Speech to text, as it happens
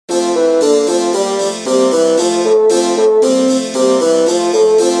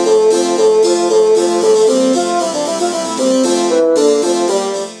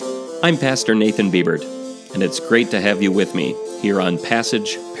I'm Pastor Nathan Biebert, and it's great to have you with me here on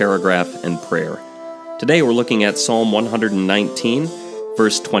Passage, Paragraph, and Prayer. Today we're looking at Psalm 119,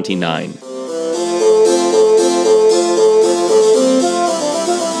 verse 29.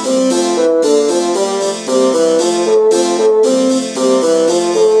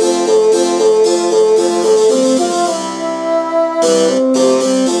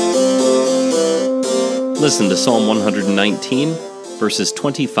 Listen to Psalm 119, verses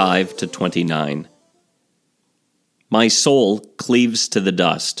 25 to 29. My soul cleaves to the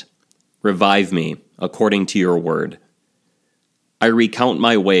dust. Revive me according to your word. I recount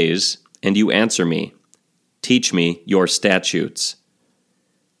my ways, and you answer me. Teach me your statutes.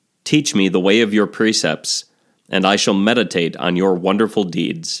 Teach me the way of your precepts, and I shall meditate on your wonderful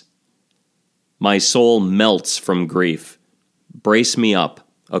deeds. My soul melts from grief. Brace me up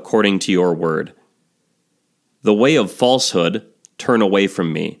according to your word. The way of falsehood, turn away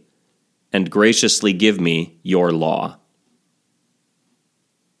from me, and graciously give me your law.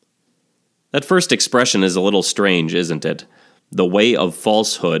 That first expression is a little strange, isn't it? The way of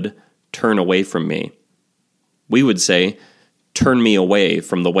falsehood, turn away from me. We would say, turn me away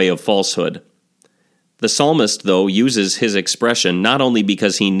from the way of falsehood. The psalmist, though, uses his expression not only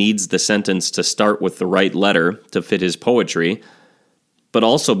because he needs the sentence to start with the right letter to fit his poetry, but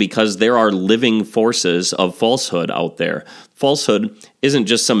also because there are living forces of falsehood out there. Falsehood isn't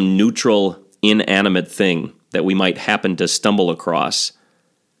just some neutral, inanimate thing that we might happen to stumble across.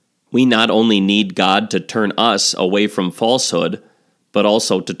 We not only need God to turn us away from falsehood, but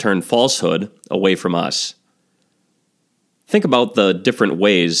also to turn falsehood away from us. Think about the different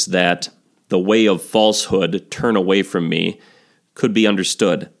ways that the way of falsehood, turn away from me, could be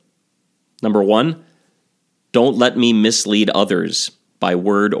understood. Number one, don't let me mislead others by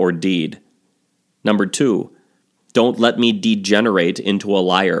word or deed. Number two, don't let me degenerate into a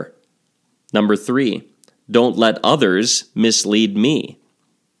liar. Number three, don't let others mislead me.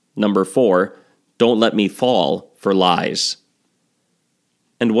 Number four, don't let me fall for lies.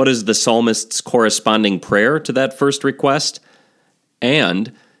 And what is the psalmist's corresponding prayer to that first request?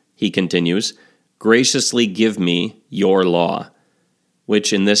 And, he continues, graciously give me your law,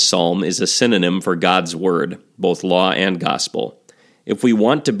 which in this psalm is a synonym for God's word, both law and gospel. If we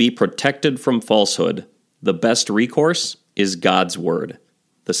want to be protected from falsehood, the best recourse is God's word,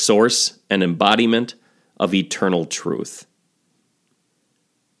 the source and embodiment of eternal truth.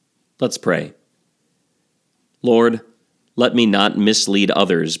 Let's pray. Lord, let me not mislead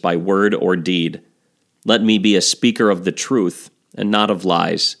others by word or deed. Let me be a speaker of the truth and not of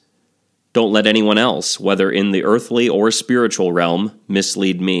lies. Don't let anyone else, whether in the earthly or spiritual realm,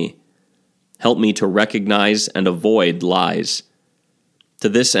 mislead me. Help me to recognize and avoid lies. To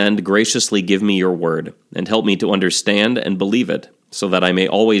this end, graciously give me your word, and help me to understand and believe it, so that I may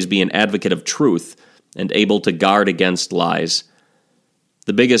always be an advocate of truth and able to guard against lies.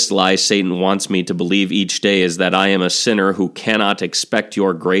 The biggest lie Satan wants me to believe each day is that I am a sinner who cannot expect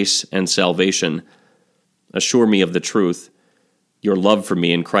your grace and salvation. Assure me of the truth, your love for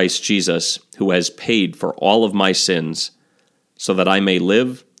me in Christ Jesus, who has paid for all of my sins, so that I may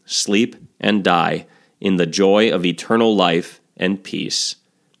live, sleep, and die in the joy of eternal life and peace.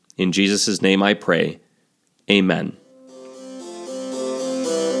 In Jesus' name I pray. Amen.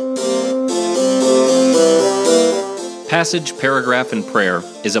 Passage, Paragraph, and Prayer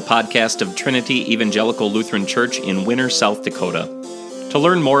is a podcast of Trinity Evangelical Lutheran Church in Winner, South Dakota. To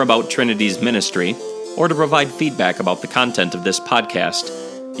learn more about Trinity's ministry, or to provide feedback about the content of this podcast,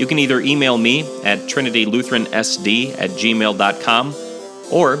 you can either email me at trinitylutheransd@gmail.com,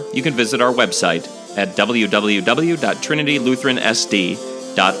 or you can visit our website at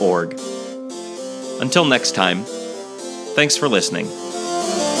www.trinitylutheransd.org. Until next time, thanks for listening.